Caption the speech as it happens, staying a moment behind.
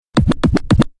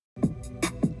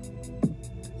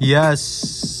Yes,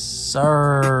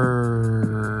 sir.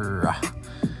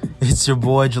 It's your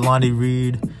boy Jelani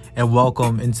Reed, and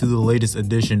welcome into the latest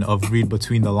edition of Read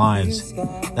Between the Lines.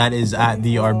 That is at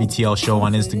the RBTL Show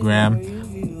on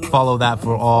Instagram. Follow that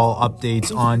for all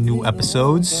updates on new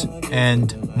episodes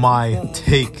and my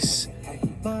takes.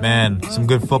 Man, some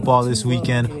good football this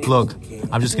weekend. Look,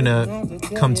 I'm just gonna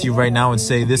come to you right now and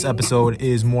say this episode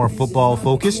is more football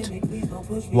focused.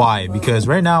 Why? Because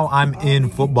right now I'm in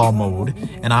football mode,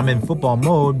 and I'm in football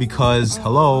mode because,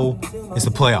 hello, it's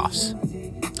the playoffs.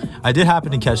 I did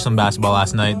happen to catch some basketball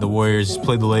last night. The Warriors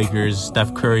played the Lakers.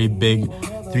 Steph Curry, big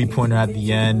three-pointer at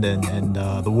the end, and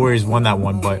the Warriors won that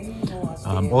one. But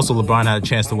also LeBron had a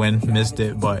chance to win, missed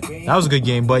it, but that was a good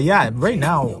game. But yeah, right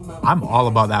now I'm all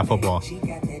about that football.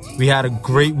 We had a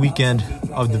great weekend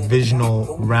of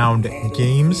divisional round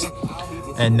games,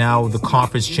 and now the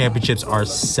conference championships are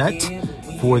set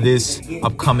for this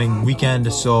upcoming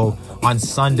weekend. So on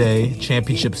Sunday,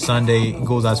 Championship Sunday,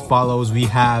 goes as follows. We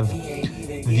have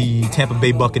the Tampa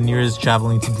Bay Buccaneers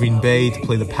traveling to Green Bay to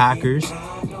play the Packers.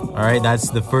 All right,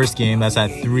 that's the first game. That's at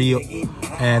 3.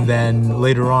 And then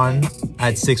later on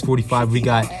at 6:45, we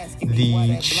got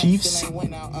the Chiefs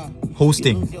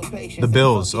hosting the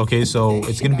Bills. Okay, so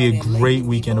it's going to be a great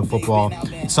weekend of football.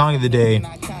 Song of the day,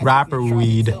 Rapper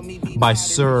Weed by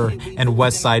Sir and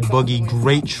Westside Boogie.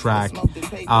 Great track.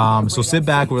 So sit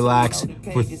back, relax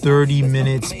for 30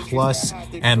 minutes plus,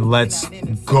 and let's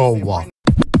go.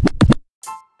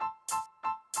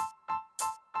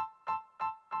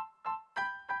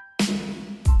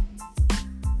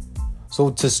 So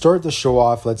to start the show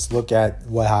off, let's look at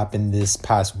what happened this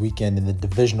past weekend in the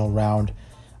divisional round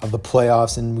of the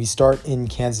playoffs. And we start in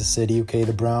Kansas City. Okay,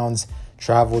 the Browns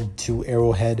traveled to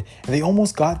Arrowhead, and they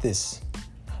almost got this.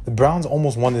 The Browns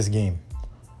almost won this game.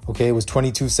 Okay, it was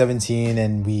 22-17,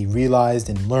 and we realized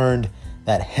and learned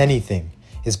that anything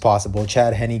is possible.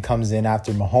 Chad Henne comes in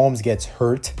after Mahomes gets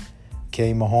hurt.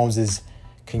 Okay, Mahomes'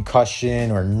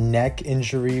 concussion or neck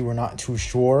injury, we're not too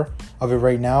sure of it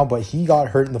right now, but he got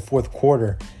hurt in the fourth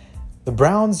quarter. The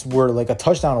Browns were like a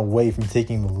touchdown away from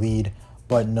taking the lead,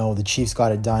 but no, the Chiefs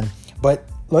got it done. But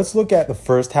let's look at the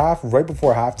first half. Right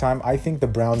before halftime, I think the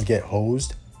Browns get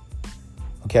hosed.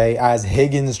 Okay, as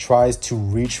Higgins tries to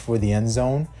reach for the end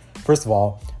zone. First of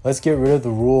all, let's get rid of the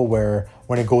rule where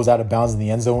when it goes out of bounds in the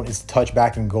end zone, it's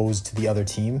touchback and goes to the other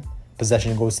team.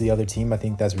 Possession goes to the other team. I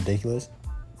think that's ridiculous.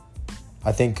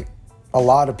 I think a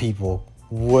lot of people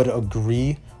would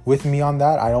agree with me on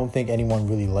that. I don't think anyone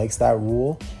really likes that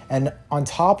rule. And on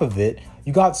top of it,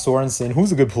 you got Sorensen,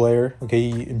 who's a good player. Okay,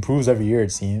 he improves every year,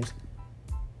 it seems.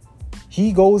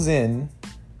 He goes in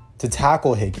to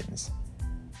tackle Higgins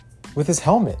with his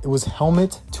helmet. It was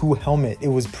helmet to helmet. It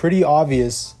was pretty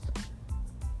obvious.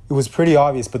 But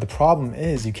the problem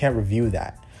is you can't review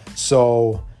that.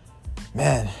 So,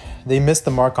 man, they missed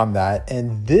the mark on that.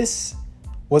 And this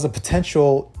was a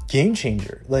potential game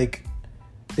changer. Like,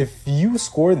 if you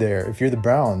score there, if you're the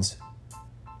Browns,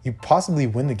 you possibly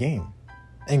win the game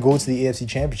and go to the AFC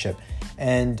Championship.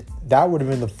 And that would have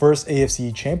been the first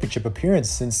AFC Championship appearance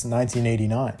since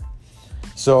 1989.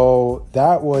 So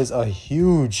that was a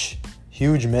huge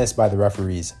miss by the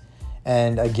referees.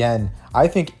 And again, I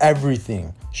think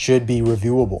everything should be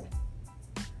reviewable.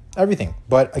 Everything.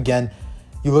 But again,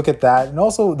 you look at that. And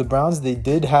also the Browns, they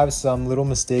did have some little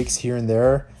mistakes here and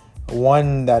there.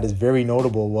 One that is very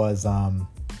notable was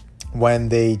when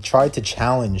they tried to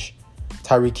challenge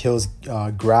Tyreek Hill's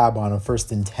grab on a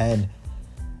 1st and 10.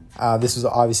 This was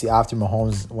obviously after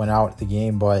Mahomes went out the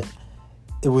game, but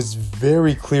it was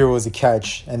very clear it was a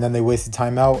catch, and then they wasted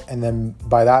timeout, and then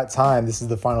by that time, this is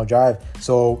the final drive.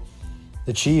 So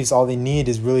the Chiefs, all they need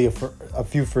is really a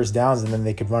few first downs, and then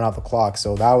they could run out the clock.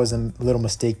 So that was a little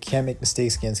mistake. Can't make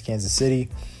mistakes against Kansas City,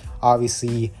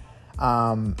 obviously.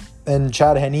 And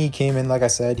Chad Henne came in, like I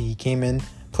said, he came in,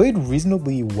 played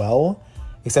reasonably well,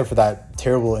 except for that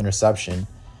terrible interception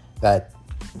that,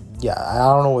 I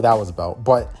don't know what that was about.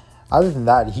 But other than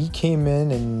that, he came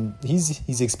in and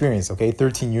he's experienced, okay,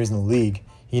 13 years in the league.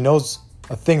 He knows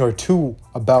a thing or two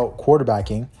about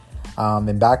quarterbacking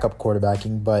and backup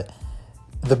quarterbacking. But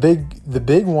the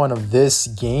big one of this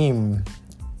game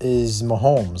is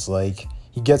Mahomes. Like,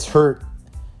 he gets hurt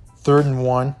 3rd and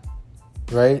 1,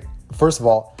 right? First of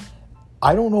all,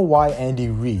 I don't know why Andy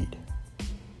Reid,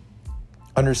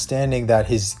 understanding that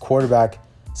his quarterback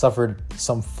suffered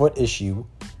some foot issue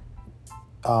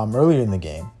earlier in the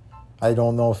game. I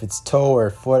don't know if it's toe or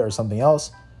foot or something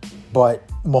else, but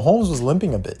Mahomes was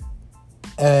limping a bit.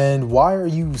 And why are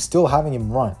you still having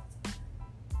him run?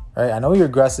 Right? I know you're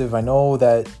aggressive. I know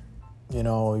that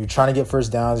You're trying to get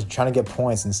first downs, you're trying to get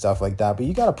points and stuff like that. But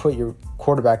you got to put your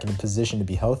quarterback in a position to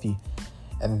be healthy.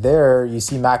 And there you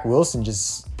see Mac Wilson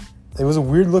it was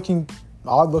a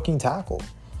odd looking tackle,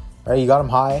 right? You got him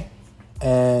high,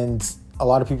 and a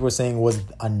lot of people were saying, was it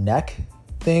a neck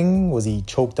thing? Was he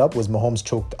choked up? Was Mahomes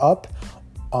choked up?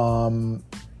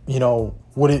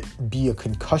 Would it be a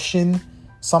concussion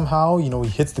somehow? He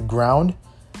hits the ground.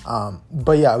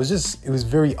 But yeah, it was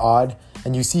very odd.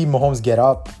 And you see Mahomes get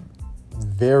up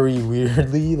very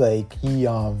weirdly. Like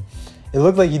it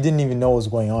looked like he didn't even know what was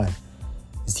going on.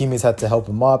 His teammates had to help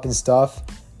him up and stuff.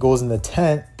 Goes in the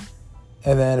tent.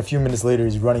 And then a few minutes later,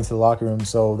 he's running to the locker room.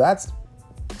 So that's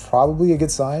probably a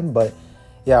good sign. But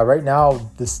yeah, right now,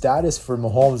 the status for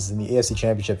Mahomes in the AFC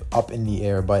Championship up in the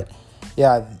air. But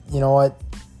yeah, you know what?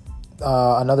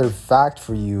 Another fact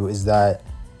for you is that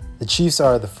the Chiefs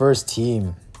are the first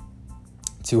team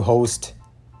to host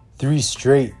 3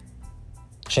 straight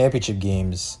championship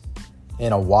games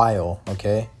in a while,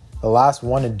 okay? The last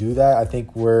one to do that, I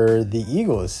think, were the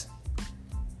Eagles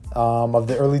of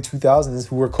the early 2000s,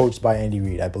 who were coached by Andy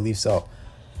Reid, I believe so.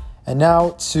 And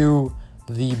now to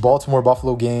the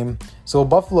Baltimore-Buffalo game. So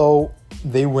Buffalo,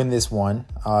 they win this one,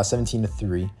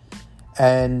 17-3.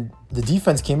 And the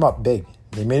defense came up big.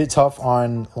 They made it tough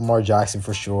on Lamar Jackson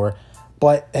for sure.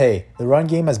 But hey, the run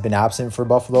game has been absent for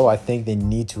Buffalo. I think they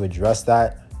need to address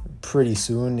that pretty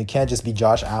soon. It can't just be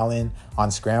Josh Allen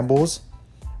on scrambles,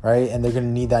 right? And they're going to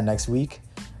need that next week.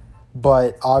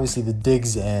 But obviously the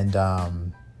Diggs and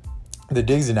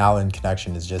Allen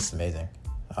connection is just amazing,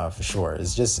 for sure.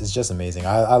 It's just amazing.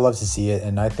 I love to see it,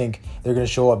 and I think they're going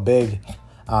to show up big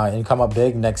and come up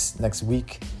big next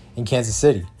week in Kansas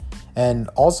City. And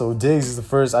also, Diggs is the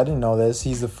first, I didn't know this,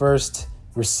 he's the first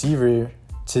receiver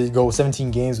to go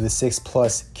 17 games with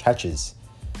 6+ catches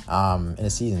in a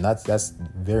season. That's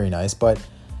very nice. But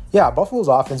yeah, Buffalo's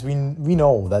offense, we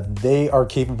know that they are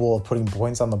capable of putting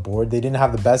points on the board. They didn't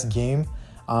have the best game,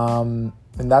 and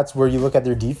that's where you look at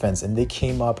their defense, and they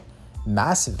came up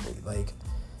massively. Like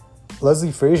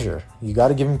Leslie Frazier, you got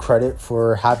to give him credit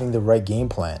for having the right game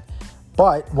plan.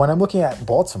 But when I'm looking at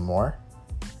Baltimore,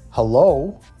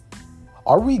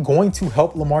 are we going to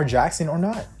help Lamar Jackson or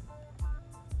not?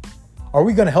 Are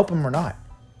we going to help him or not?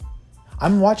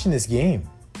 I'm watching this game.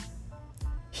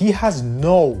 He has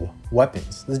no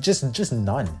weapons. There's just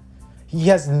none. He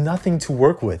has nothing to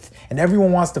work with. And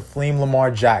everyone wants to flame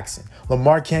Lamar Jackson.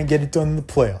 Lamar can't get it done in the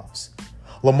playoffs.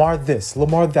 Lamar this,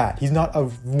 Lamar that. He's not a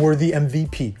worthy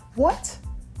MVP. What?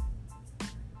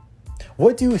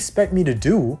 What do you expect me to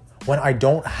do when I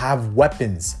don't have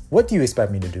weapons? What do you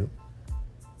expect me to do?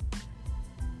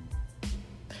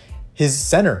 His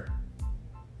center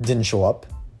didn't show up.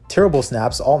 Terrible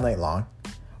snaps all night long.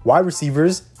 Wide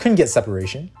receivers couldn't get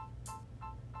separation.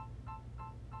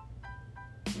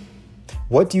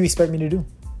 What do you expect me to do?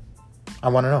 I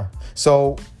want to know.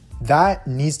 So that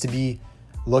needs to be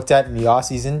looked at in the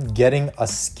offseason. Getting a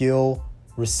skill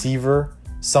receiver,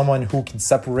 someone who can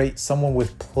separate, someone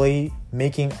with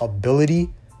play-making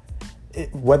ability.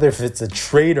 Whether if it's a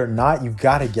trade or not, you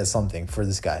got to get something for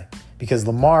this guy. Because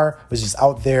Lamar was just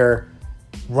out there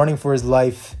running for his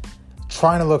life,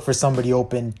 trying to look for somebody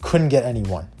open, couldn't get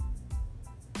anyone.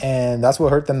 And that's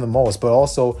what hurt them the most. But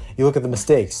also, you look at the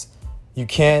mistakes. You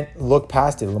can't look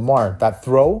past it. Lamar, that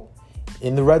throw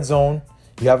in the red zone,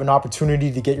 you have an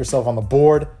opportunity to get yourself on the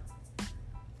board.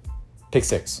 Pick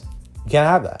 6. You can't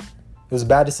have that. It was a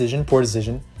bad decision, poor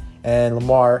decision. And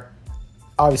Lamar,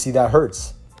 obviously that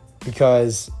hurts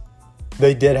because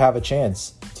they did have a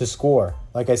chance to score.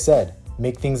 Like I said,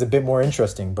 make things a bit more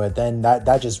interesting. But then that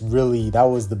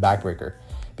was the backbreaker.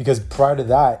 Because prior to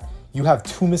that, you have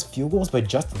 2 missed field goals by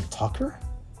Justin Tucker?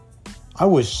 I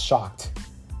was shocked.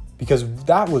 Because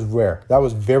that was rare. That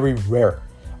was very rare.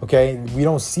 Okay? We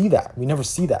don't see that. We never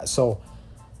see that. So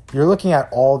you're looking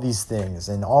at all these things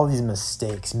and all these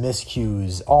mistakes,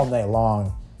 miscues all night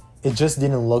long. It just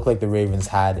didn't look like the Ravens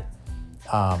had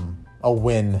a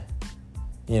win,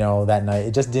 that night.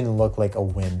 It just didn't look like a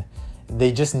win.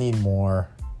 They just need more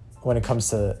when it comes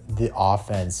to the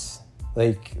offense.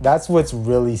 Like, that's what's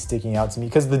really sticking out to me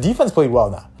because the defense played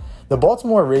well now. The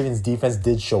Baltimore Ravens defense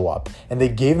did show up, and they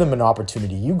gave them an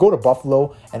opportunity. You go to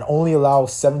Buffalo and only allow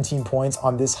 17 points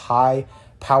on this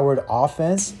high-powered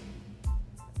offense.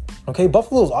 Okay,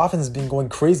 Buffalo's offense has been going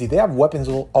crazy. They have weapons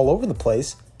all over the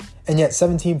place, and yet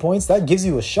 17 points, that gives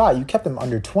you a shot. You kept them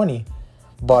under 20,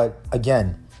 but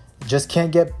again, just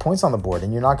can't get points on the board,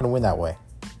 and you're not going to win that way.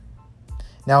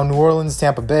 Now, New Orleans,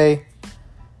 Tampa Bay.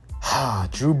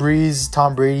 Drew Brees,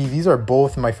 Tom Brady, these are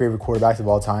both my favorite quarterbacks of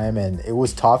all time, and it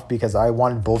was tough because I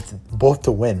wanted both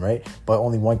to win, right? But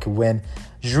only one could win.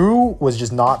 Drew was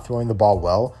just not throwing the ball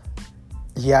well.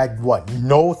 He had,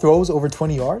 no throws over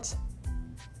 20 yards?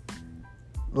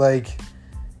 Like,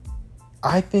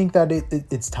 I think that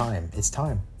it's time. It's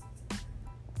time.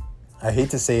 I hate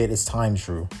to say it's time,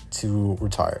 Drew, to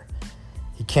retire.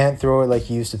 He can't throw it like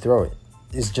he used to throw it.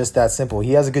 It's just that simple.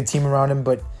 He has a good team around him,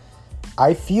 but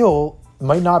I feel,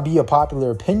 might not be a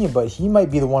popular opinion, but he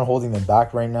might be the one holding them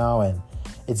back right now, and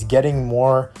it's getting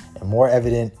more and more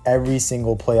evident every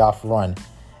single playoff run.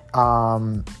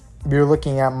 You're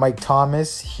looking at Mike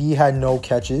Thomas. He had no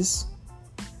catches.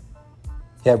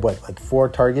 He had 4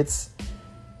 targets,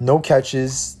 no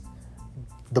catches.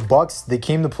 The Bucks, they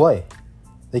came to play.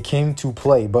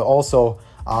 But also,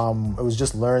 it was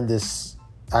just learned this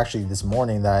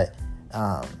morning that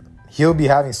he'll be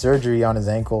having surgery on his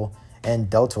ankle and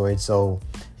deltoid. So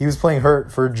he was playing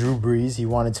hurt for Drew Brees. He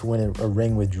wanted to win a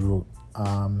ring with Drew,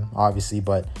 obviously.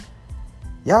 But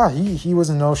yeah, he was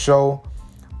a no-show.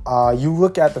 You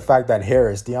look at the fact that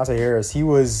Deontay Harris, he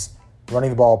was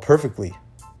running the ball perfectly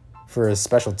for his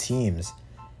special teams.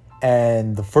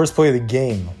 And the first play of the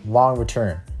game, long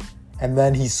return. And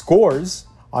then he scores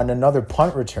on another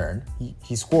punt return.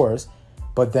 He scores,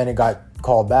 but then it got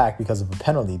called back because of a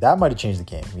penalty. That might have changed the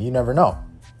game. You never know,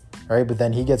 right? But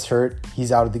then he gets hurt.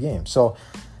 He's out of the game. So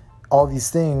all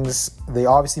these things, they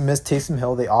obviously missed Taysom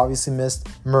Hill. They obviously missed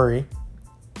Murray.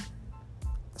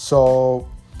 So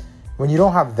when you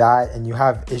don't have that and you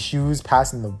have issues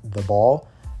passing the ball,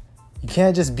 you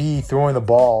can't just be throwing the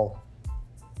ball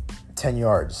 10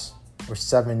 yards or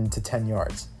 7 to 10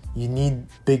 yards. You need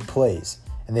big plays,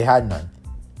 and they had none.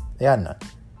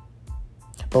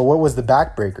 But what was the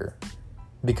backbreaker?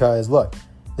 Because, look,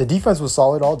 the defense was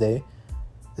solid all day.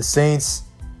 The Saints,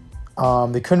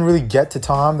 they couldn't really get to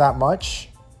Tom that much.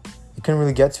 They couldn't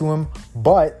really get to him,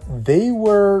 but they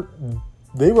were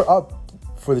up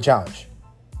for the challenge.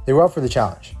 They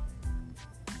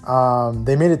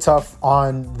made it tough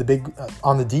on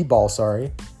the deep ball,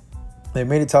 sorry. They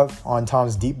made it tough on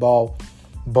Tom's deep ball,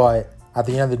 but at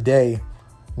the end of the day,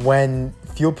 when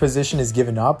field position is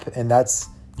given up, and that's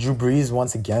Drew Brees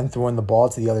once again throwing the ball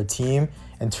to the other team,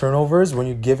 and turnovers, when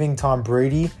you're giving Tom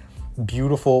Brady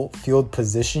beautiful field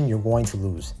position, you're going to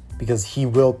lose because he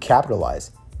will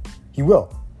capitalize. He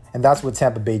will. And that's what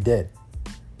Tampa Bay did,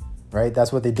 right?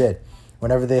 That's what they did.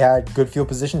 Whenever they had good field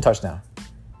position, touchdown.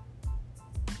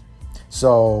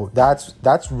 So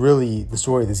that's really the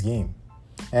story of this game.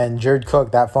 And Jared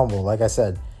Cook, that fumble, like I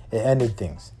said, it ended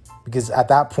things. Because at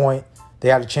that point, they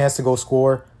had a chance to go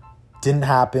score. Didn't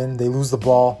happen. They lose the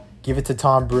ball. Give it to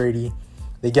Tom Brady.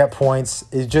 They get points.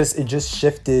 It just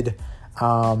shifted,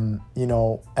 everyone's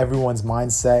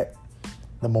mindset.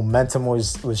 The momentum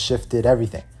was shifted,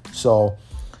 everything. So,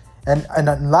 and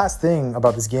the last thing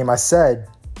about this game, I said,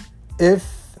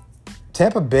 if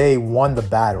Tampa Bay won the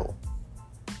battle,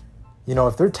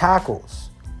 if their tackles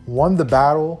won the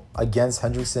battle against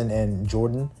Hendrickson and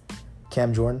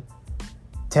Cam Jordan,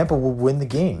 Tampa will win the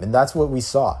game. And that's what we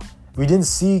saw. We didn't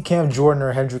see Cam Jordan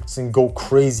or Hendrickson go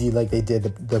crazy like they did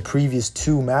the previous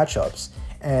 2 matchups.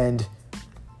 And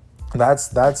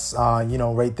that's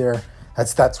right there.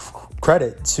 That's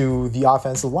credit to the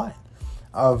offensive line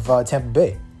of Tampa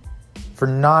Bay for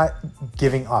not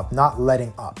giving up, not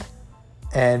letting up,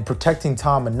 and protecting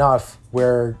Tom enough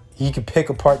where he could pick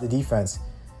apart the defense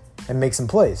and make some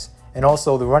plays. And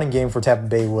also the running game for Tampa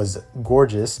Bay was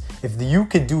gorgeous. If you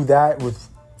could do that with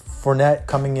Fournette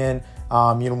coming in,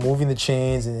 moving the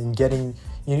chains and getting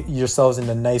yourselves in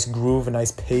a nice groove, a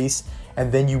nice pace,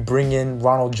 and then you bring in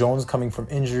Ronald Jones coming from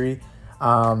injury.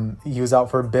 He was out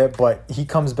for a bit, but he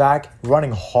comes back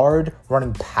running hard,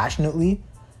 running passionately.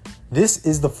 This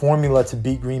is the formula to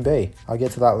beat Green Bay. I'll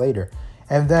get to that later.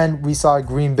 And then we saw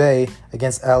Green Bay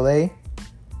against LA.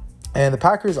 And the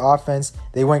Packers offense,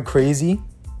 they went crazy.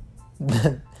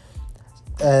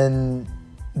 And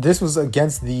this was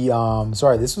against the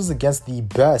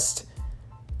best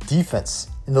defense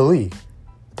in the league.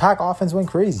 The Pack offense went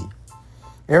crazy.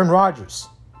 Aaron Rodgers,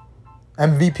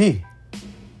 MVP.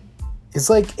 It's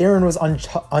like Aaron was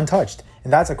untouched.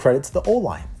 And that's a credit to the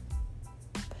O-line.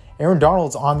 Aaron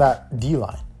Donald's on that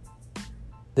D-line.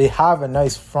 They have a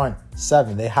nice front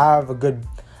 7. They have a good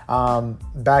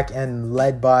back end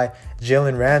led by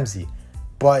Jalen Ramsey.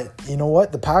 But you know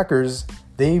what? The Packers,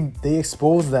 they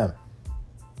exposed them.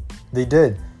 They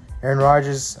did. Aaron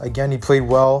Rodgers, again, he played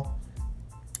well.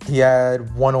 He had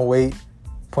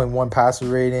 108.1 passer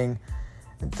rating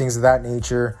and things of that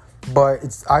nature. But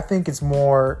I think it's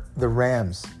more the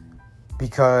Rams,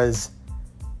 because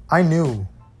I knew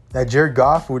that Jared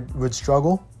Goff would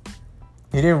struggle.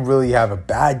 He didn't really have a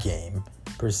bad game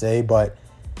per se, but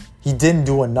he didn't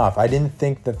do enough. I didn't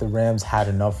think that the Rams had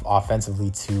enough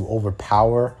offensively to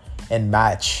overpower and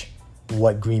match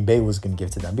what Green Bay was going to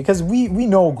give to them. Because we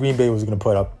know Green Bay was going to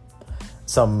put up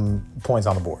some points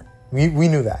on the board. We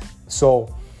knew that.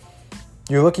 So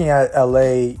you're looking at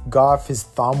LA. Goff, his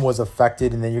thumb was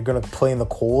affected, and then you're going to play in the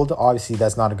cold. Obviously,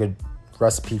 that's not a good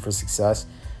recipe for success.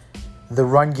 The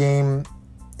run game,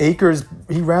 Akers,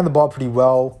 he ran the ball pretty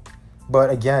well. But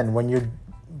again, when you're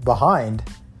behind,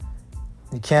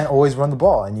 you can't always run the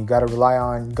ball, and you got to rely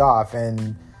on Goff.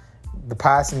 And the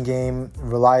passing game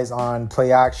relies on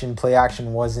play action. Play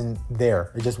action wasn't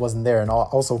there. It just wasn't there. And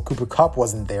also, Cooper Kupp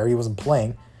wasn't there. He wasn't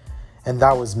playing. And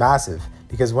that was massive.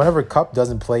 Because whenever Kupp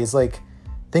doesn't play, it's like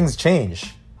things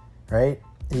change, right?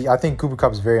 I think Cooper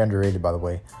Kupp is very underrated, by the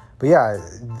way. But yeah,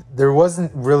 there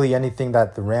wasn't really anything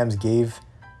that the Rams gave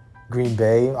Green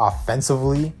Bay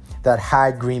offensively that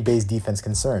had Green Bay's defense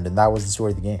concerned. And that was the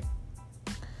story of the game.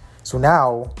 So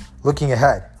now, looking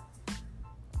ahead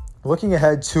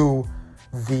to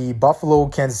the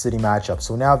Buffalo-Kansas City matchup.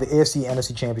 So now the AFC,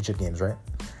 NFC Championship games, right?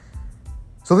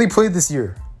 So they played this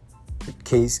year.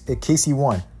 KC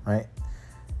won, right?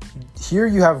 Here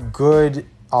you have good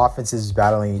offenses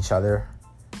battling each other,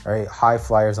 right? High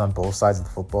flyers on both sides of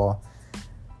the football.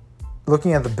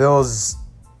 Looking at the Bills,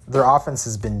 their offense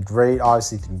has been great,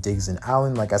 obviously through Diggs and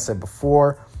Allen, like I said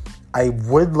before. I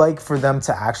would like for them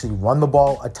to actually run the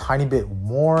ball a tiny bit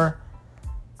more.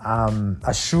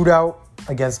 A shootout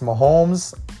against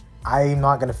Mahomes, I'm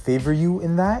not going to favor you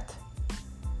in that.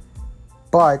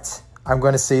 But I'm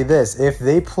going to say this. If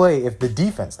the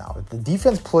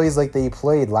defense plays like they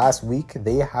played last week,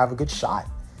 they have a good shot.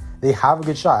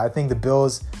 I think the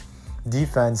Bills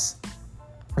defense,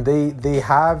 they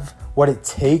have what it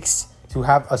takes to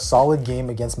have a solid game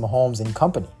against Mahomes and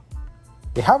company.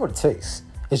 They have what it takes.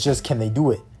 It's just, can they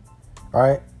do it? All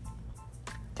right?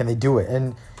 Can they do it?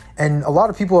 And a lot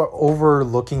of people are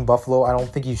overlooking Buffalo. I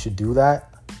don't think you should do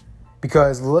that.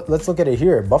 Because let's look at it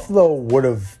here. Buffalo would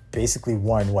have basically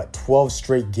won, 12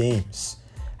 straight games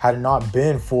had it not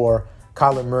been for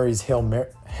Kyler Murray's Hail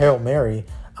Mary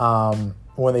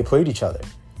when they played each other.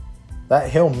 That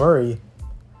Hail Mary,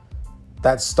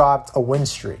 that stopped a win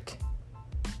streak.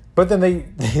 But then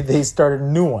they started a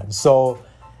new one. So,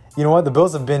 you know what? The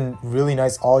Bills have been really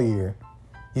nice all year.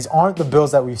 These aren't the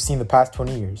Bills that we've seen the past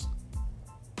 20 years.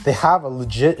 They have a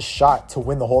legit shot to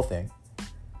win the whole thing.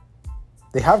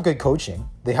 They have good coaching.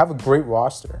 They have a great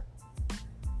roster.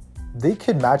 They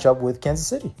could match up with Kansas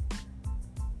City.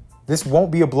 This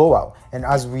won't be a blowout. And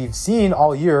as we've seen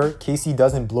all year, KC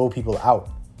doesn't blow people out.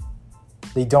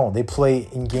 They don't. They play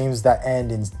in games that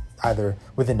end in either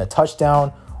within a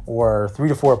touchdown or 3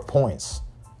 to 4 points.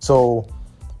 So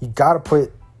you got to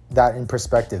put that in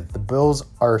perspective. The Bills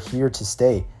are here to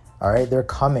stay. All right, they're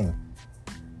coming.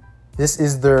 This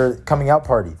is their coming out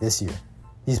party this year,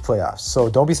 these playoffs. So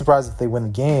don't be surprised if they win the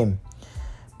game.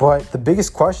 But the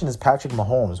biggest question is Patrick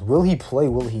Mahomes. Will he play?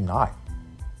 Will he not?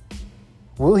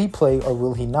 Will he play or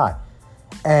will he not?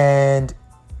 And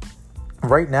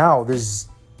right now, there's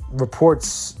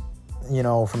reports,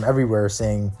 from everywhere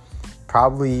saying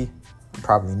probably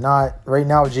not. Right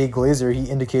now, Jay Glazer, he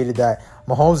indicated that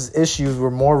Mahomes' issues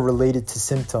were more related to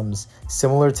symptoms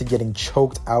similar to getting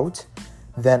choked out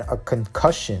than a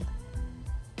concussion.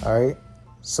 All right?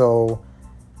 So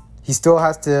he still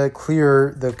has to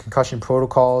clear the concussion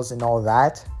protocols and all of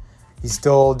that. He's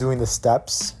still doing the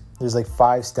steps. There's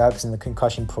 5 steps in the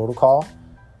concussion protocol.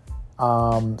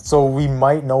 So we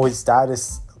might know his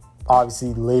status,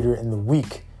 obviously, later in the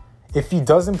week. If he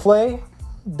doesn't play,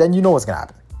 then you know what's going to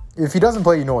happen. If he doesn't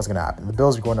play, you know what's going to happen. The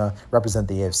Bills are going to represent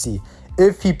the AFC.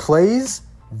 If he plays,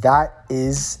 that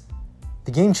is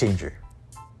the game changer.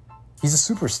 He's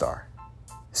a superstar.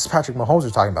 This is Patrick Mahomes we're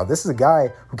talking about. This is a guy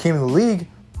who came in the league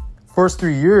first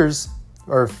 3 years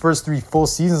or first 3 full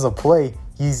seasons of play.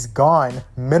 He's gone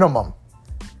minimum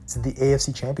to the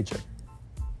AFC Championship.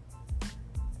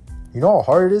 You know how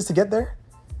hard it is to get there?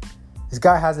 This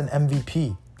guy has an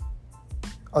MVP,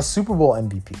 a Super Bowl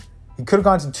MVP. He could have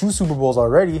gone to 2 Super Bowls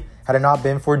already had it not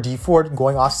been for Dee Ford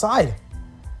going offside.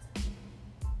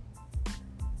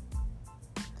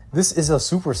 This is a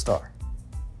superstar.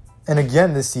 And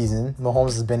again, this season,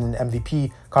 Mahomes has been in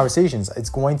MVP conversations. It's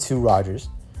going to Rodgers,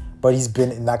 but he's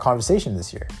been in that conversation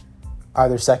this year,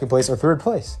 either second place or third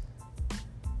place.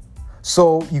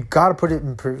 So you got to put it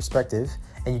in perspective,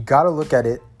 and you got to look at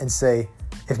it and say,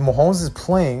 if Mahomes is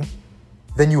playing,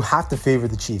 then you have to favor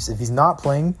the Chiefs. If he's not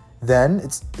playing, then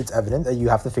it's evident that you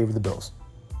have to favor the Bills.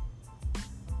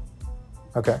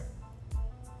 Okay.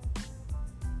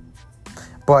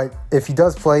 But if he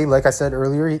does play, like I said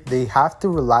earlier, they have to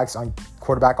relax on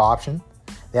quarterback option.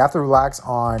 They have to relax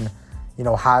on,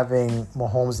 having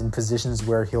Mahomes in positions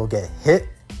where he'll get hit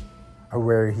or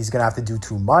where he's going to have to do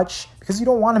too much, because you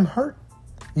don't want him hurt.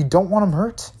 You don't want him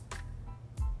hurt.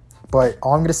 But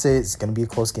all I'm going to say is it's going to be a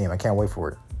close game. I can't wait for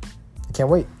it. I can't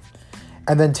wait.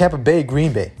 And then Tampa Bay,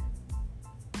 Green Bay.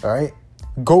 All right?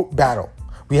 GOAT battle.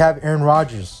 We have Aaron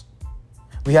Rodgers.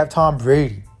 We have Tom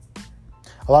Brady.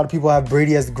 A lot of people have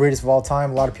Brady as the greatest of all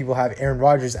time. A lot of people have Aaron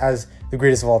Rodgers as the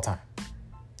greatest of all time.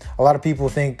 A lot of people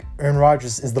think Aaron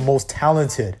Rodgers is the most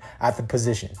talented at the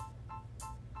position.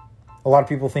 A lot of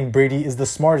people think Brady is the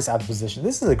smartest at the position.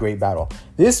 This is a great battle.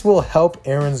 This will help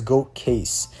Aaron's GOAT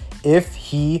case if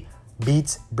he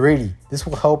beats Brady. This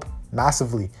will help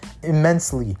massively,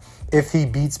 immensely, if he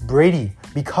beats Brady,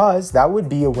 because that would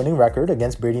be a winning record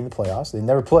against Brady in the playoffs. They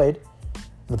never played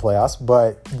in the playoffs,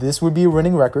 but this would be a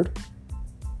winning record.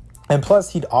 And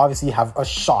plus, he'd obviously have a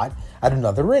shot at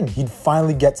another ring. He'd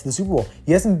finally get to the Super Bowl.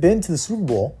 He hasn't been to the Super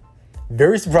Bowl.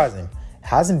 Very surprising.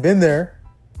 Hasn't been there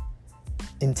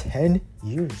in 10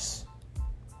 years.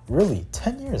 Really,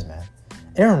 10 years, man.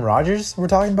 Aaron Rodgers, we're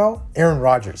talking about? Aaron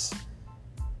Rodgers.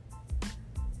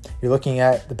 You're looking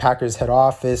at the Packers head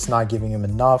office not giving him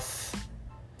enough,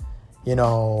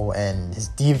 and his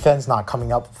defense not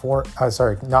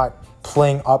not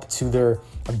playing up to their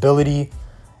ability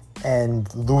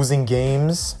and losing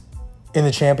games in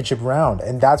the championship round.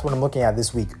 And that's what I'm looking at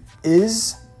this week.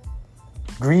 Is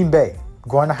Green Bay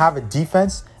going to have a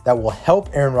defense that will help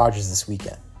Aaron Rodgers this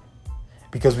weekend?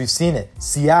 Because we've seen it.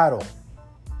 Seattle.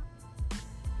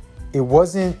 It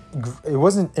wasn't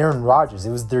Aaron Rodgers.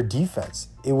 It was their defense.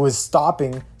 It was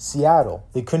stopping Seattle.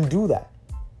 They couldn't do that.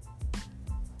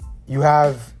 You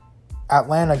have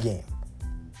Atlanta game.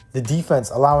 The defense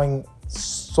allowing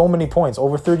so many points,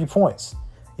 over 30 points.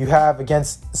 You have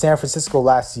against San Francisco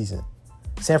last season.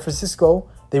 San Francisco,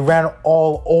 they ran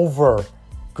all over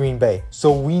Green Bay.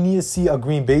 So we need to see a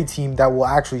Green Bay team that will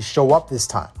actually show up this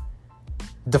time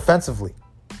defensively.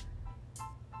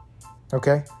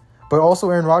 Okay? But also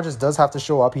Aaron Rodgers does have to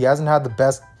show up. He hasn't had the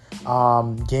best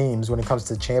games when it comes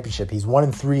to championship. He's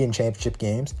 1-3 in championship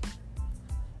games.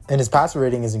 And his passer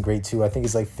rating isn't great too. I think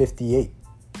it's like 58.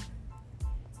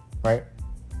 Right?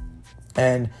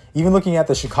 And even looking at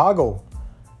the Chicago,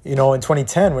 in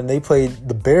 2010 when they played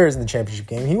the Bears in the championship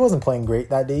game, he wasn't playing great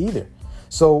that day either.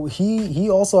 So he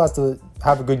also has to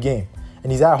have a good game.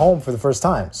 And he's at home for the first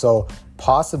time. So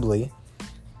possibly,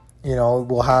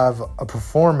 we'll have a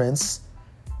performance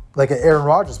like an Aaron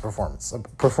Rodgers performance, a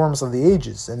performance of the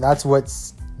ages. And that's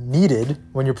what's needed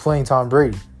when you're playing Tom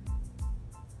Brady.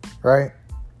 Right?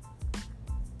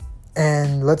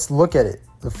 And let's look at it.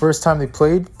 The first time they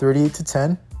played,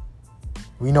 38-10.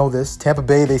 We know this. Tampa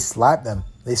Bay, they slapped them.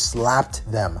 They slapped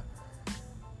them.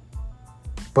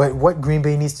 But what Green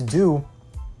Bay needs to do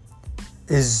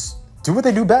is do what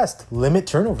they do best. Limit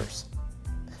turnovers.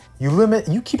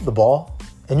 You keep the ball,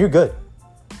 and you're good.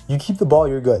 You keep the ball,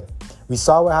 you're good. We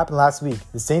saw what happened last week.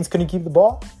 The Saints couldn't keep the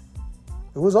ball.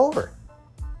 It was over.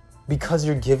 Because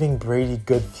you're giving Brady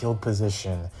good field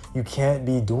position. You can't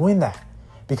be doing that.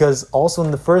 Because also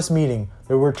in the first meeting,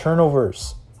 there were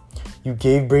turnovers. You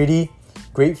gave Brady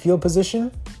great field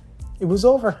position. It was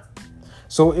over.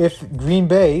 So if Green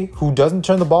Bay, who doesn't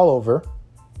turn the ball over,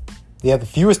 they have the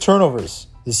fewest turnovers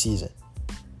this season.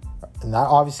 And that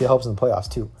obviously helps in the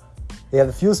playoffs too. They have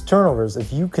the fewest turnovers.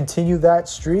 If you continue that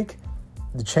streak,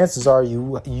 the chances are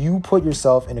you put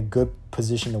yourself in a good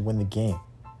position to win the game.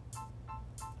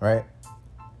 Right?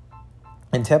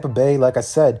 And Tampa Bay, like I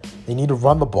said, they need to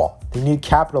run the ball. They need to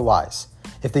capitalize.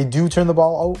 If they do turn the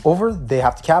ball over, they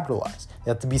have to capitalize.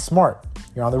 They have to be smart.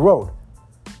 You're on the road.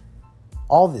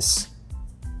 All this.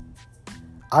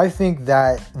 I think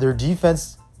that their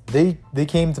defense, they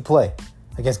came to play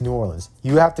against New Orleans.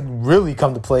 You have to really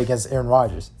come to play against Aaron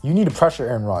Rodgers. You need to pressure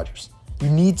Aaron Rodgers. You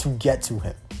need to get to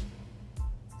him.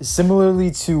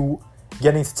 Similarly to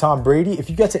getting to Tom Brady, if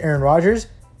you get to Aaron Rodgers,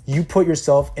 you put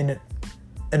yourself in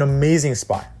an amazing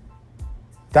spot.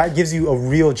 That gives you a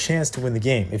real chance to win the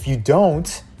game. If you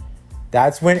don't,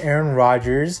 that's when Aaron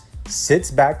Rodgers sits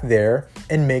back there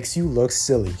and makes you look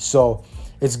silly. So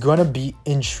it's going to be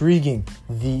intriguing.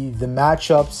 The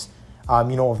matchups,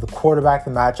 of the quarterback,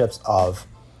 the matchups of,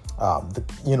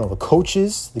 the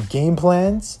coaches, the game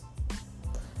plans.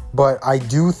 But I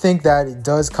do think that it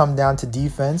does come down to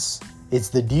defense. It's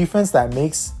the defense that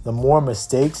makes the more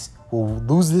mistakes will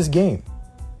lose this game.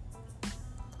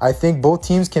 I think both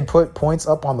teams can put points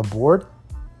up on the board.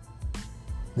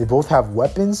 They both have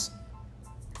weapons.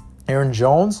 Aaron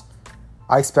Jones,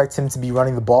 I expect him to be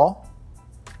running the ball.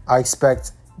 I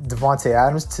expect Davante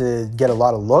Adams to get a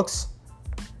lot of looks.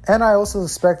 And I also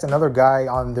expect another guy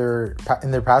in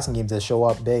their passing game to show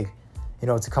up big,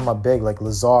 to come up big like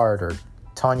Lazard or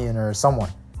Tunyon or someone.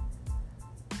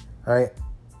 All right.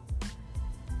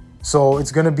 So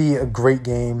it's going to be a great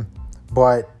game,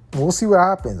 but we'll see what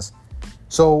happens.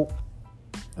 So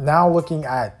now looking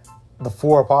at the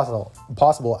 4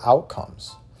 possible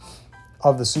outcomes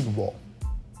of the Super Bowl,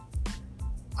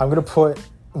 I'm going to put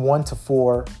 1 to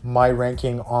 4 my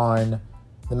ranking on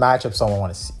the matchups I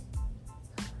want to see.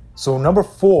 So number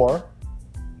 4,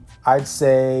 I'd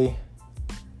say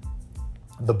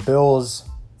the Bills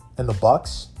and the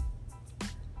Bucks.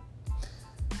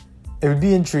 It would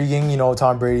be intriguing,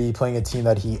 Tom Brady playing a team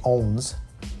that he owns,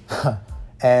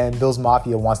 and Bills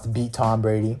Mafia wants to beat Tom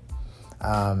Brady.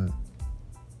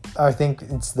 I think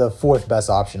it's the 4th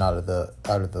best option out of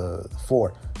the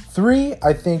 4. 3,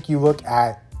 I think you look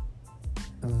at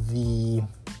the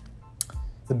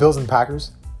Bills and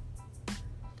Packers.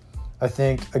 I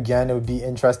think, again, it would be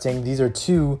interesting. These are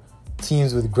 2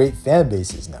 teams with great fan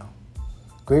bases now.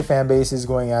 Great fan bases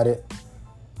going at it.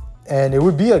 And it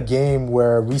would be a game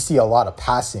where we see a lot of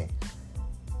passing.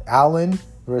 Allen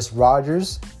versus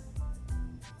Rodgers,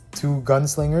 2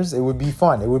 gunslingers. It would be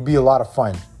fun. It would be a lot of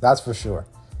fun. That's for sure.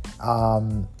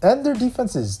 And their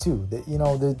defenses too.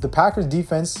 The Packers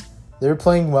defense, they're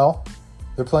playing well.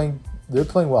 They're playing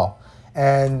well.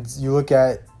 And you look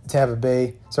at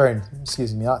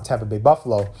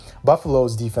Buffalo.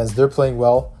 Buffalo's defense, they're playing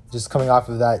well, just coming off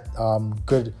of that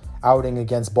good outing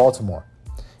against Baltimore.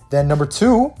 Then number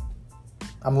 2,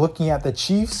 I'm looking at the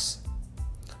Chiefs,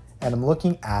 and I'm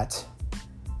looking at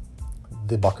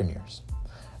the Buccaneers.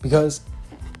 Because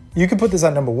you can put this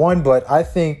at number 1, but I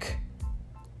think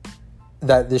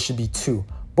that this should be 2.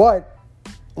 But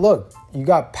look, you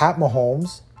got Patrick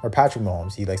Mahomes.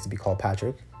 He likes to be called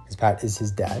Patrick, because Pat is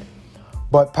his dad.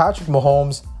 But Patrick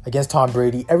Mahomes against Tom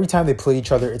Brady, every time they play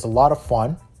each other, it's a lot of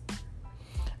fun.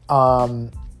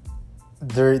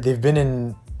 They've been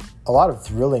in a lot of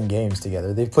thrilling games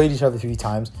together. They've played each other 3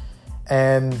 times.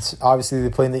 And obviously they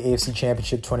played in the AFC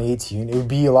Championship 2018. It would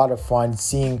be a lot of fun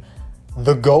seeing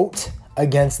the GOAT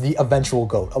against the eventual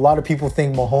GOAT. A lot of people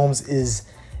think Mahomes is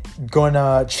going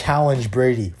to challenge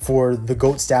Brady for the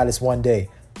GOAT status one day.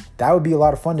 That would be a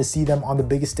lot of fun to see them on the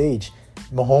biggest stage.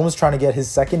 Mahomes trying to get his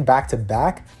second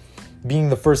back-to-back, being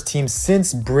the first team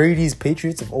since Brady's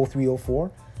Patriots of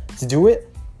 03-04 to do it,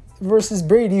 versus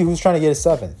Brady, who's trying to get his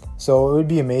 7th. So it would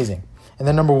be amazing. And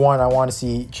then number 1, I want to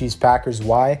see Chiefs-Packers.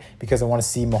 Why? Because I want to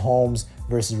see Mahomes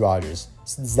versus Rodgers.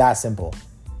 It's that simple.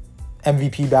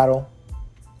 MVP battle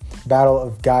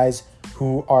of guys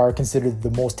who are considered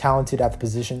the most talented at the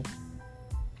position.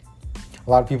 A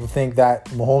lot of people think that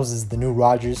Mahomes is the new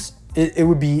Rodgers. It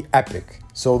would be epic.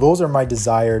 So those are my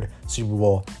desired Super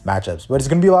Bowl matchups. But it's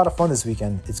going to be a lot of fun this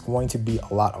weekend. It's going to be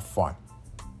a lot of fun.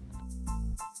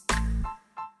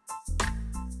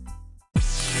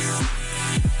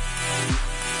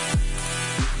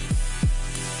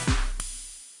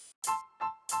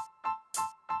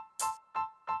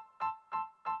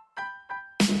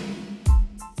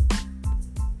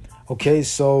 Okay,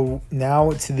 so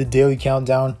now to the daily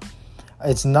countdown.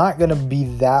 It's not going to be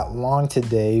that long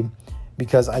today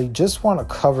because I just want to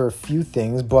cover a few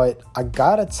things, but I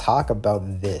got to talk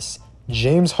about this.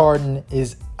 James Harden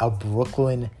is a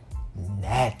Brooklyn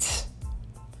Net.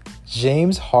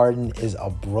 James Harden is a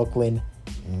Brooklyn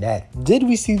Net. Did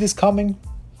we see this coming?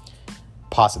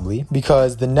 Possibly,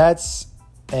 because the Nets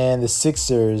and the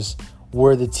Sixers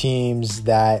were the teams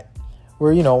that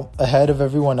were, ahead of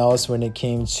everyone else when it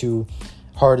came to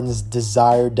Harden's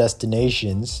desired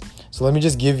destinations. So let me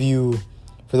just give you,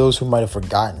 for those who might have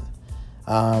forgotten,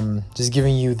 just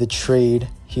giving you the trade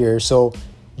here. So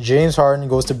James Harden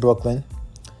goes to Brooklyn.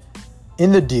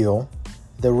 In the deal,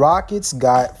 the Rockets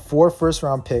got 4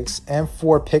 first-round picks and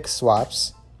 4 pick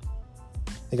swaps.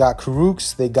 They got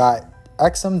Karooks, they got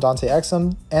Dante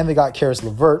Exum, and they got Karis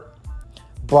LeVert.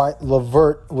 But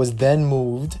LeVert was then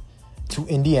moved to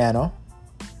Indiana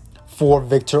for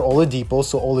Victor Oladipo.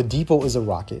 So Oladipo is a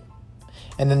Rocket.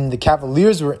 And then the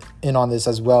Cavaliers were in on this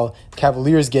as well. The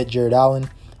Cavaliers get Jared Allen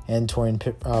and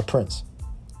Taurean Prince,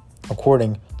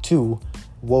 according to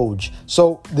Woj.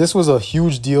 So this was a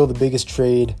huge deal, the biggest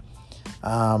trade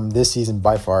this season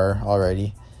by far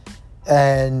already.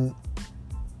 And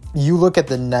you look at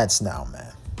the Nets now,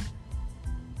 man.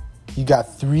 You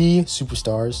got 3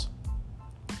 superstars.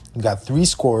 You got 3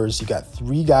 scorers. You got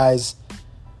 3 guys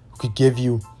who could give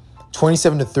you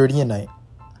 27 to 30 a night.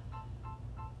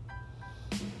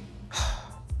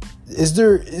 Is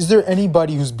there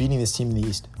anybody who's beating this team in the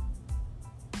East?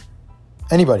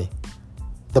 Anybody?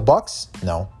 The Bucks?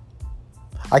 No.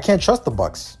 I can't trust the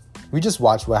Bucks. We just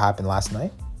watched what happened last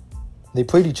night. They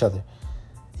played each other.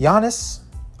 Giannis,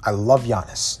 I love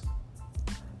Giannis.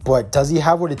 But does he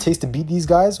have what it takes to beat these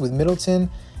guys with Middleton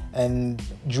and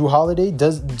Jrue Holiday?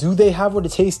 Do they have what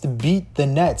it takes to beat the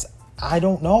Nets? I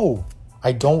don't know.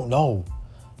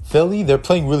 Philly, they're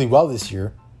playing really well this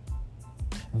year.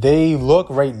 They look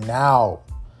right now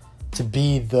to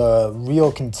be the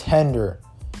real contender.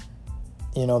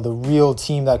 The real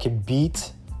team that could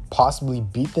possibly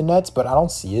beat the Nets, but I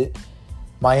don't see it.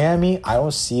 Miami, I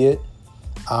don't see it.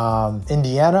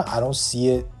 Indiana, I don't see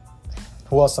it.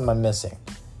 Who else am I missing?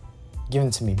 Give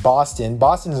it to me. Boston.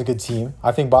 Boston is a good team.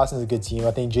 I think Boston is a good team.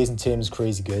 I think Jason Tatum is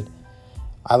crazy good.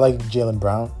 I like Jaylen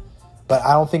Brown. But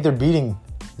I don't think they're beating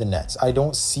the Nets. I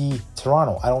don't see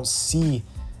Toronto. I don't see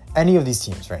any of these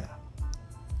teams right now.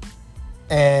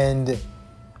 And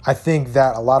I think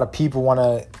that a lot of people want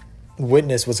to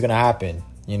witness what's going to happen.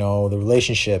 The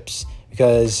relationships.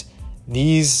 Because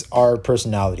these are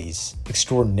personalities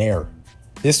extraordinaire.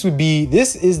 This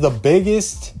is the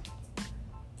biggest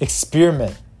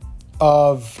experiment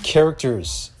of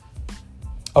characters,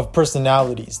 of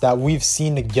personalities that we've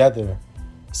seen together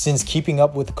since Keeping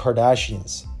Up with the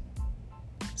Kardashians,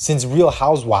 since Real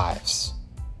Housewives,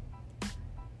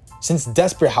 since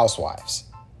Desperate Housewives.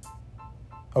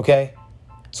 Okay?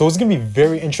 So it's going to be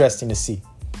very interesting to see.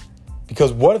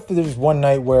 Because what if there's one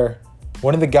night where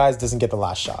one of the guys doesn't get the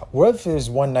last shot? What if there's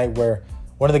one night where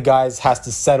one of the guys has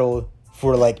to settle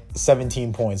for like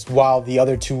 17 points while the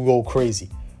other two go crazy,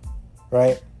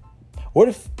 right? What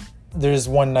if there's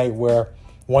one night where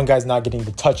one guy's not getting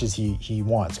the touches he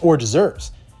wants or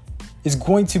deserves? It's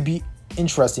going to be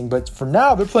interesting, but for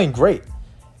now, they're playing great.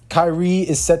 Kyrie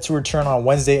is set to return on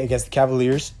Wednesday against the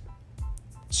Cavaliers,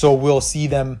 so we'll see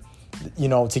them,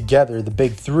 together, the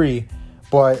big three,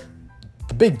 but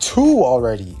the big two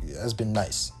already has been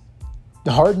nice.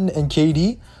 Harden and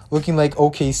KD looking like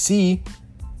OKC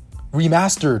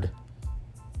remastered.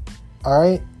 All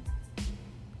right.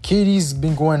 KD's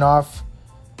been going off.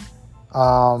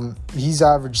 He's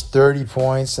averaged 30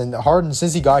 points. And Harden,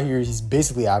 since he got here, he's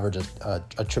basically averaged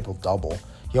a triple-double.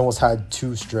 He almost had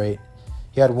two straight.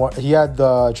 He had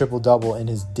the triple-double in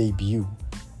his debut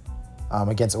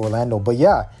against Orlando. But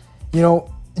yeah, you're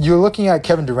looking at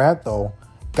Kevin Durant, though.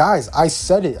 Guys, I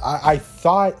said it. I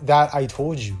thought that I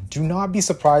told you. Do not be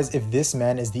surprised if this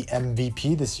man is the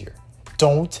MVP this year.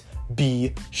 Don't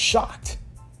be shocked.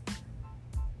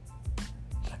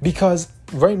 Because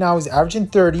right now he's averaging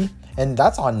 30, and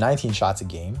that's on 19 shots a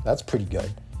game. That's pretty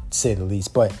good, to say the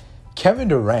least. But Kevin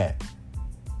Durant,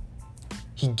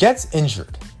 he gets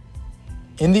injured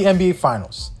in the NBA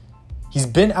Finals. He's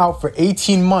been out for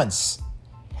 18 months.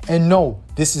 And no,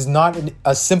 this is not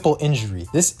a simple injury.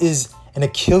 This is an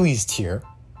Achilles tear.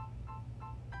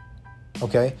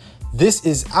 Okay? This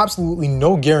is absolutely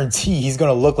no guarantee he's going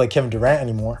to look like Kevin Durant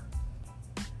anymore.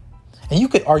 And you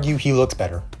could argue he looks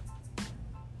better.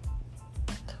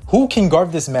 Who can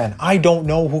guard this man? I don't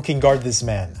know who can guard this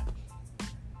man.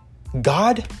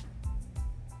 God?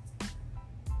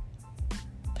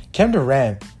 Kevin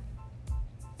Durant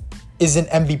is an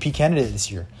MVP candidate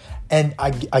this year. And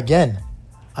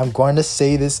I'm going to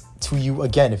say this to you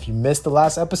again. If you missed the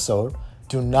last episode,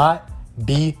 do not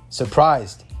be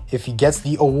surprised if he gets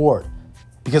the award.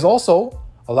 Because also,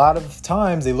 a lot of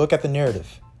times they look at the narrative.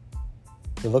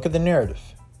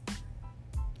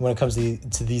 When it comes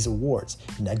to these awards.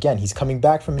 And again, he's coming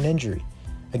back from an injury.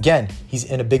 Again, he's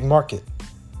in a big market.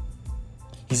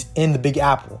 He's in the Big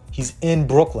Apple. He's in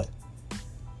Brooklyn.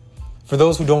 For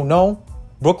those who don't know,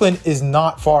 Brooklyn is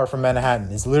not far from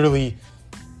Manhattan. It's literally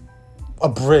a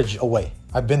bridge away.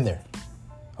 I've been there.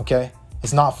 Okay?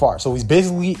 It's not far. So he's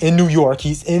basically in New York.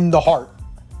 He's in the heart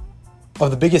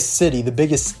of the biggest city, the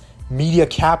biggest media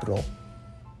capital.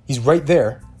 He's right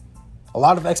there. A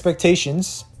lot of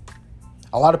expectations.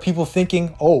 A lot of people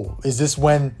thinking, oh, is this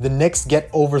when the Knicks get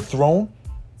overthrown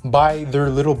by their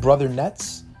little brother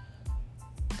Nets?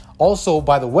 Also,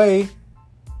 by the way,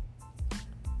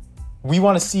 we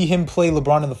want to see him play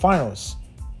LeBron in the finals.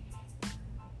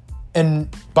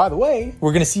 And by the way,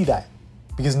 we're going to see that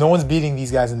because no one's beating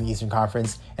these guys in the Eastern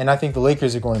Conference. And I think the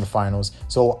Lakers are going to the finals.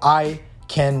 So I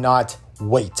cannot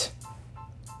wait.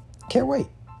 Can't wait.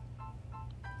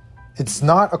 It's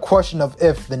not a question of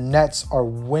if the Nets are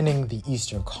winning the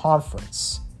Eastern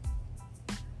Conference.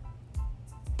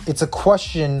 It's a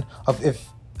question of if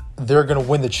they're going to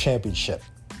win the championship.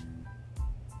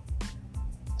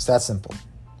 It's that simple.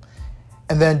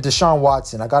 And then Deshaun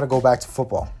Watson. I got to go back to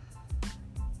football.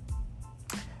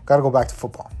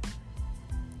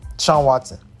 Deshaun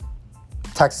Watson.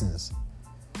 Texans.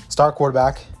 Star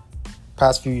quarterback.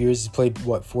 Past few years. He's played,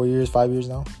 4 years, 5 years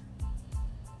now?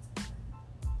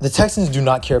 The Texans do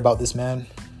not care about this man.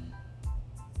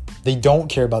 They don't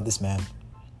care about this man.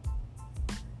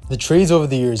 The trades over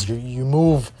the years, you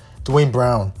move Dwayne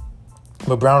Brown,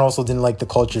 but Brown also didn't like the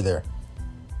culture there.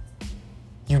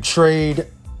 You trade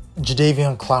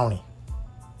Jadeveon Clowney.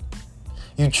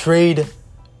 You trade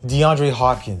DeAndre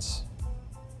Hopkins.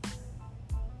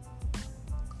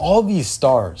 All these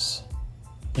stars,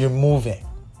 you're moving.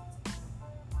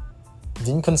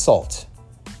 Didn't consult.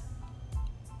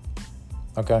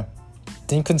 Okay?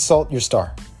 Didn't consult your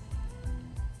star.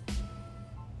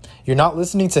 You're not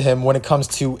listening to him when it comes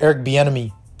to Eric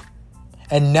Bieniemy.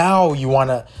 And now you want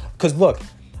to... Because look,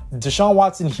 Deshaun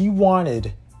Watson, he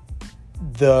wanted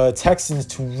the Texans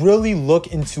to really look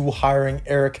into hiring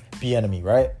Eric Bieniemy,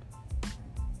 right?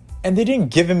 And they didn't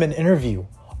give him an interview.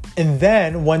 And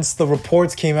then once the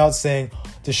reports came out saying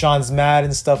Deshaun's mad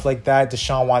and stuff like that,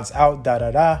 Deshaun wants out,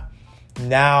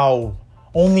 now,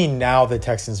 only now the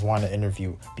Texans want to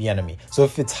interview Bieniemy. So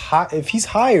if he's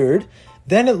hired,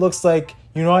 then it looks like,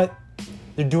 you know what?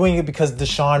 They're doing it because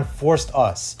Deshaun forced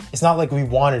us. It's not like we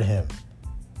wanted him.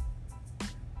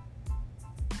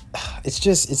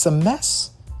 It's a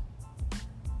mess.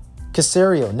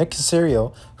 Nick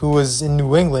Caserio, who was in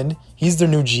New England, he's their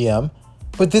new GM.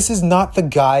 But this is not the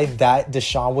guy that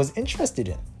Deshaun was interested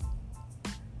in.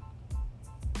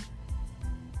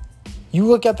 You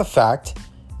look at the fact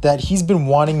that he's been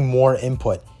wanting more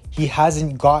input. He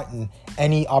hasn't gotten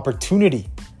any opportunity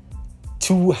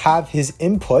to have his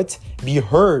input be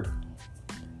heard,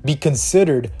 be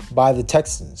considered by the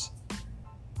Texans.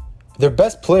 Their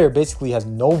best player basically has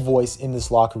no voice in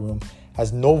this locker room,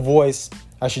 has no voice,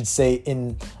 I should say,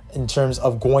 in terms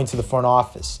of going to the front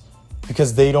office,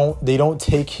 because they don't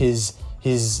take his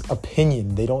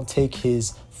opinion, they don't take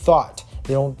his thought,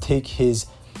 they don't take his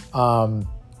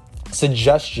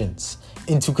suggestions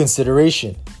into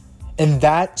consideration. And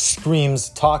that screams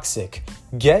toxic.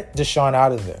 Get Deshaun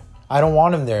out of there. I don't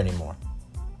want him there anymore.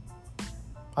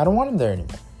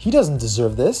 He doesn't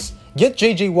deserve this. Get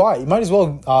J.J. Watt. You might as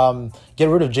well get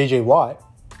rid of J.J. Watt.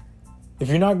 If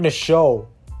you're not going to show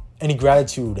any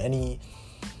gratitude, any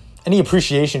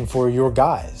appreciation for your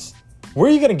guys, where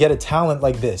are you going to get a talent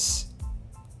like this?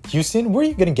 Houston, where are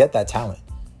you going to get that talent?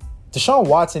 Deshaun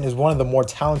Watson is one of the more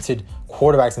talented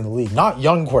quarterbacks in the league. Not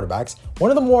young quarterbacks.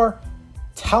 One of the more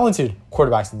talented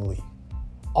quarterbacks in the league.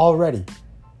 Already.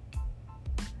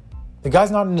 The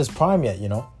guy's not in his prime yet, you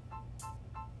know?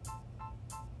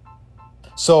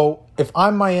 So, if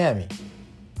I'm Miami,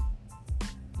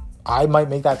 I might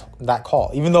make that call.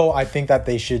 Even though I think that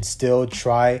they should still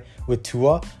try with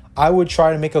Tua, I would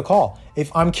try to make a call.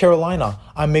 If I'm Carolina,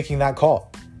 I'm making that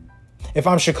call. If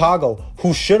I'm Chicago,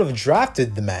 who should have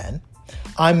drafted the man,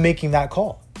 I'm making that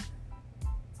call.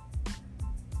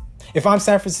 If I'm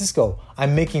San Francisco,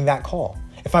 I'm making that call.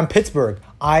 If I'm Pittsburgh,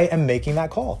 I am making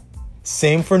that call.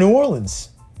 Same for New Orleans.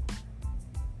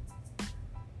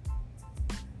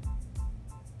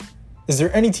 Is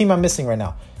there any team I'm missing right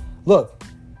now? Look,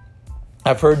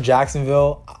 I've heard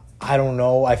Jacksonville. I don't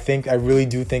know. I really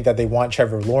do think that they want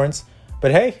Trevor Lawrence.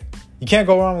 But hey, you can't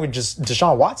go wrong with just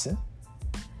Deshaun Watson.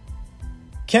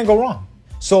 Can't go wrong.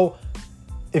 So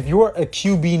if you're a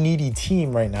QB needy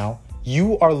team right now,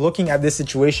 you are looking at this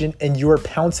situation and you are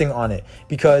pouncing on it.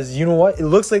 Because you know what? It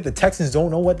looks like the Texans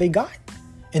don't know what they got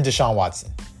in Deshaun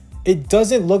Watson. It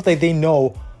doesn't look like they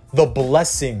know the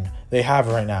blessing they have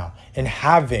right now in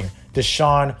having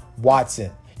Deshaun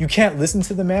Watson. You can't listen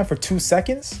to the man for 2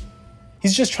 seconds.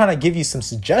 He's just trying to give you some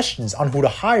suggestions on who to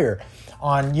hire,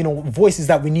 on, voices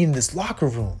that we need in this locker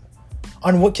room,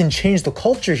 on what can change the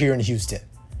culture here in Houston.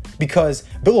 Because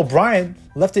Bill O'Brien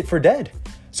left it for dead.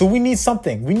 So we need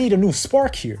something. We need a new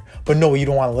spark here. But no, you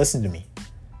don't want to listen to me.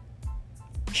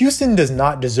 Houston does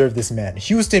not deserve this man.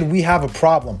 Houston, we have a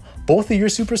problem. Both of your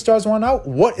superstars want out.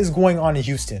 What is going on in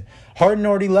Houston? Harden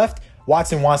already left.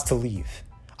 Watson wants to leave.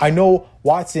 I know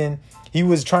Watson, he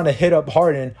was trying to hit up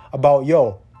Harden about,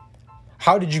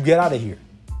 how did you get out of here?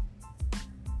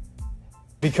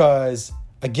 Because,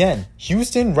 again,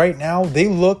 Houston right now, they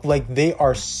look like they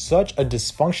are such a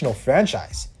dysfunctional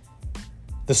franchise.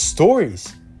 The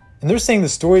stories, and they're saying the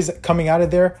stories coming out of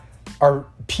there are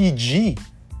PG.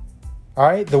 All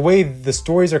right? The way the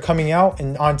stories are coming out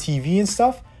and on TV and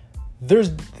stuff,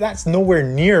 that's nowhere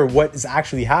near what is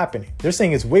actually happening. They're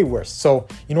saying it's way worse. So,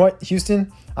 you know what,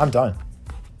 Houston? I'm done.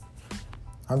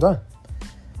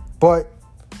 But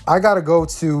I got to go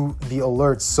to the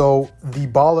alerts. So the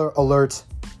baller alert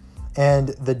and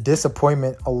the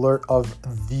disappointment alert of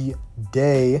the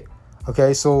day.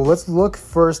 Okay, so let's look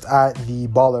first at the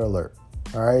baller alert.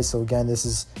 All right, so again, this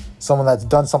is someone that's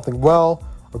done something well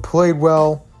or played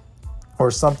well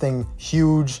or something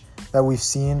huge that we've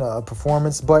seen a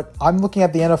performance. But I'm looking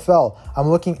at the NFL. I'm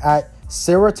looking at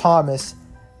Sarah Thomas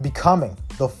becoming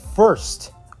the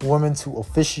first woman to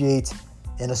officiate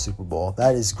in a Super Bowl.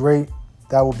 That is great.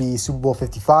 That will be Super Bowl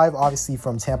 55, obviously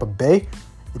from Tampa Bay.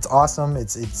 It's awesome.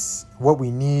 It's what we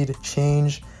need,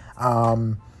 change.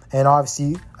 And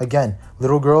obviously, again,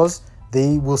 little girls,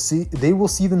 they will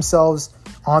see themselves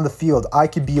on the field. I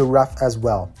could be a ref as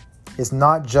well. It's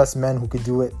not just men who could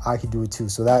do it. I could do it too.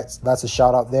 So that's a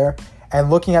shout out there. And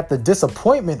looking at the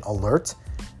disappointment alert,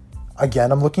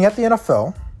 again, I'm looking at the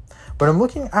NFL, but I'm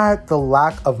looking at the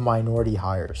lack of minority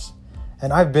hires.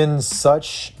 And I've been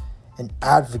such an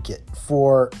advocate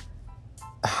for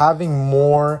having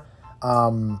more,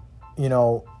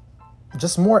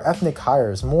 just more ethnic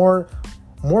hires, more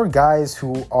guys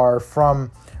who are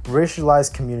from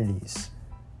racialized communities.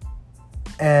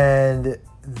 And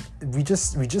we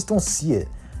just don't see it.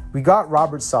 We got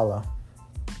Robert Saleh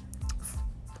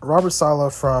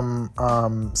from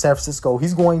San Francisco.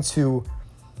 He's going to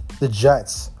the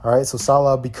Jets. All right, so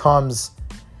Saleh becomes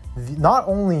not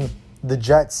only the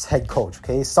Jets head coach.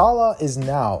 Okay, Saleh is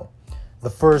now the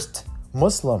first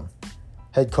Muslim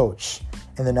head coach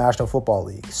in the National Football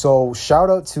League. So shout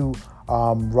out to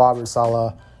Robert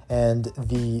Saleh and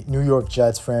the New York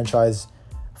Jets franchise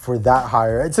for that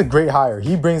hire. It's a great hire.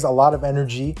 He brings a lot of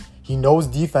energy. He knows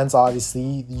defense,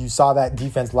 obviously. You saw that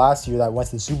defense last year that went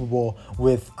to the Super Bowl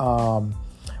with San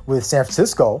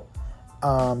Francisco.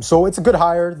 So it's a good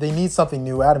hire. They need something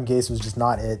new. Adam Gase was just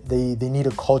not it. They need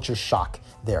a culture shock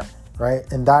there, right?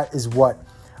 And that is what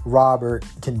Robert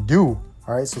can do.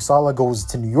 All right, so Saleh goes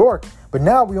to New York, but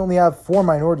now we only have 4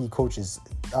 minority coaches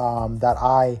that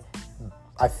I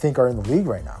think are in the league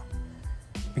right now.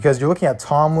 Because you're looking at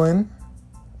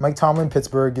Mike Tomlin,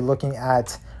 Pittsburgh. You're looking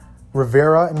at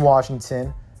Rivera in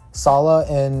Washington, Saleh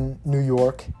in New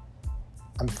York.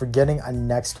 I'm forgetting a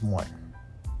next one.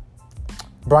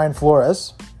 Brian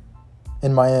Flores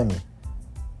in Miami.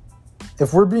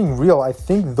 If we're being real, I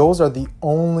think those are the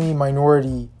only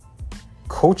minority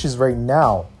coaches right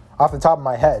now off the top of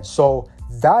my head. So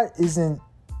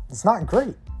it's not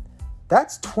great.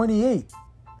 That's 28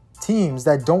 teams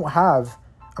that don't have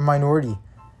a minority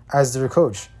as their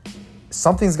coach.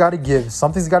 Something's got to give.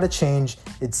 Something's got to change.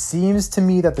 It seems to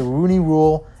me that the Rooney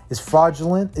Rule is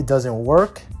fraudulent. It doesn't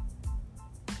work.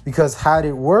 Because had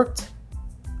it worked,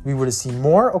 we would have seen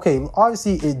more. Okay,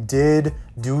 obviously it did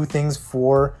do things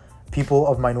for people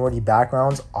of minority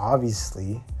backgrounds,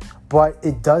 obviously. But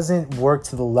it doesn't work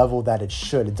to the level that it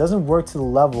should. It doesn't work to the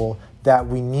level that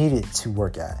we need it to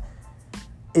work at.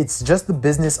 It's just the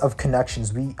business of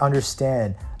connections. We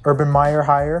understand. Urban Meyer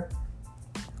hire.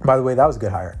 By the way, that was a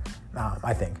good hire.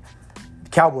 I think.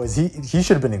 Cowboys, he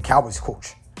should have been the Cowboys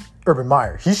coach. Urban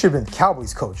Meyer, he should have been the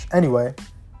Cowboys coach. Anyway.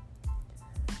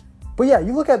 But yeah,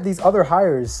 you look at these other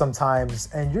hires sometimes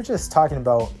and you're just talking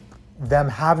about them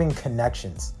having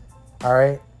connections. All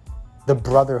right? The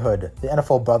brotherhood, the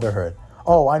NFL brotherhood.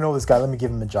 Oh, I know this guy. Let me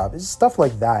give him a job. It's stuff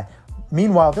like that.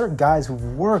 Meanwhile, there are guys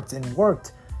who've worked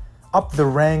up the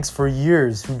ranks for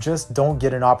years who just don't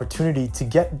get an opportunity to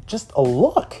get just a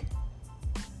look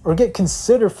or get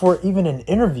considered for even an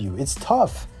interview. It's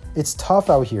tough. It's tough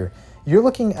out here. You're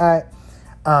looking at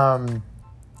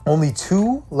only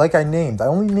 2, like I named. I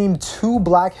only named 2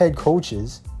 black head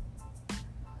coaches.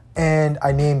 And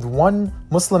I named 1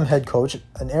 Muslim head coach,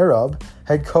 an Arab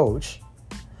head coach.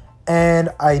 And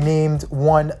I named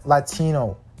 1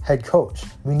 Latino head coach.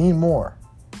 We need more.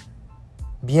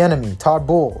 Bieniemy, Todd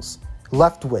Bowles,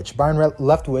 Brian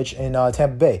Leftwich in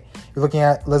Tampa Bay. You're looking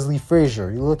at Leslie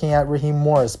Frazier. You're looking at Raheem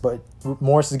Morris, but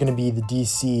Morris is going to be the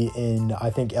DC in, I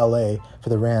think, LA for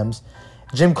the Rams.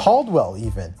 Jim Caldwell,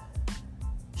 even.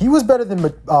 He was better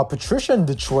than Patricia in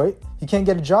Detroit. He can't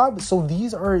get a job. So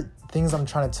these are things I'm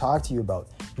trying to talk to you about.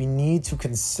 We need to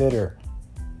consider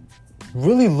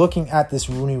really looking at this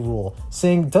Rooney Rule,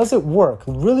 saying, does it work?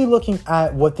 Really looking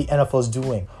at what the NFL is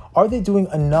doing. Are they doing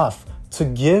enough to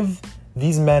give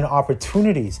these men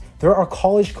opportunities? There are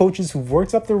college coaches who've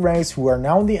worked up their ranks, who are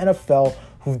now in the NFL,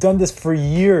 who've done this for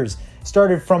years,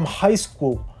 started from high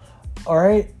school. All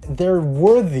right, they're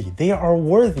worthy. They are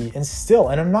worthy.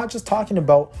 And I'm not just talking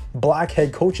about black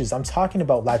head coaches. I'm talking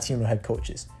about Latino head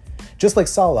coaches. Just like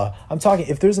Saleh, I'm talking,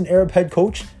 if there's an Arab head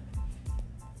coach,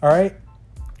 all right,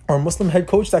 or a Muslim head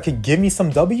coach that could give me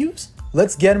some W's,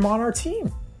 let's get him on our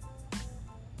team.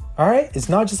 All right, it's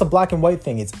not just a black and white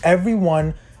thing. It's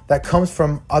everyone that comes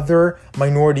from other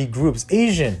minority groups.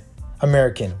 Asian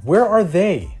American, where are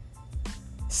they?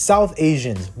 South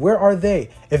Asians, where are they?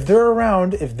 If they're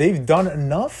around, if they've done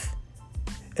enough,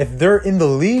 if they're in the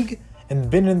league and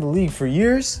been in the league for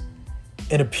years,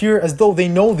 and appear as though they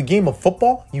know the game of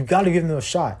football, you got to give them a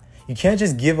shot. You can't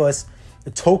just give us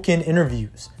token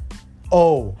interviews.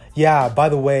 Oh, yeah, by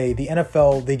the way, the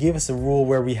NFL, they gave us a rule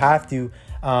where we have to,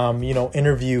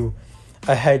 interview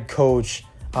a head coach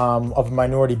of a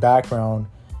minority background.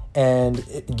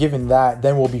 And given that,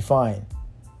 then we'll be fine.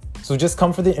 So just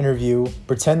come for the interview,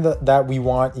 pretend that we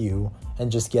want you,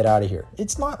 and just get out of here.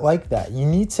 It's not like that. You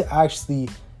need to actually,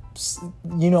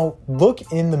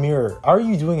 look in the mirror. Are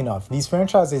you doing enough? These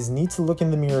franchises need to look in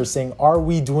the mirror saying, are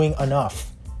we doing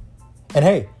enough? And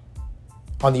hey,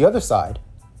 on the other side,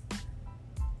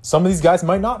 some of these guys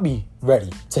might not be ready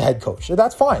to head coach.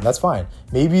 That's fine. That's fine.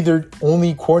 Maybe they're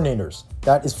only coordinators.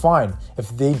 That is fine.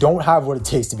 If they don't have what it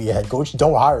takes to be a head coach,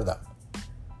 don't hire them.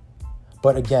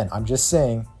 But again, I'm just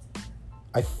saying,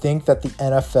 I think that the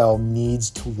NFL needs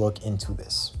to look into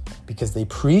this because they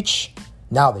preach,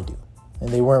 now they do. And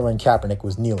they weren't when Kaepernick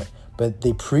was kneeling, but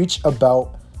they preach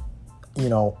about,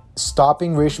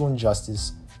 stopping racial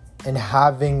injustice and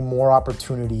having more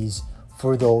opportunities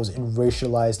for those in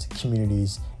racialized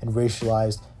communities and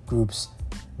racialized groups.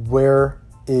 Where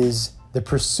is the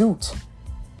pursuit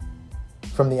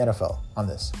from the NFL on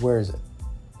this? Where is it?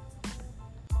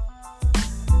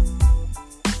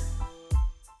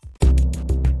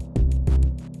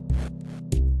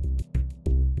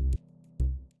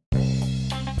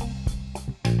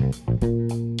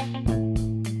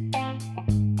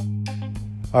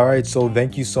 All right, so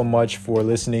thank you so much for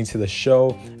listening to the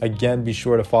show. Again, be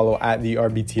sure to follow at the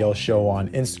RBTL Show on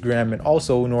Instagram and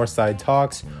also Northside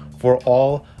Talks for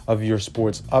all of your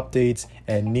sports updates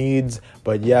and needs.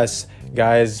 But yes,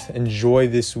 guys, enjoy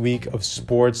this week of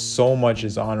sports. So much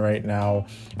is on right now.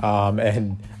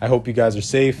 And I hope you guys are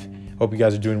safe. Hope you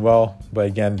guys are doing well. But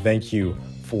again, thank you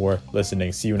for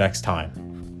listening. See you next time.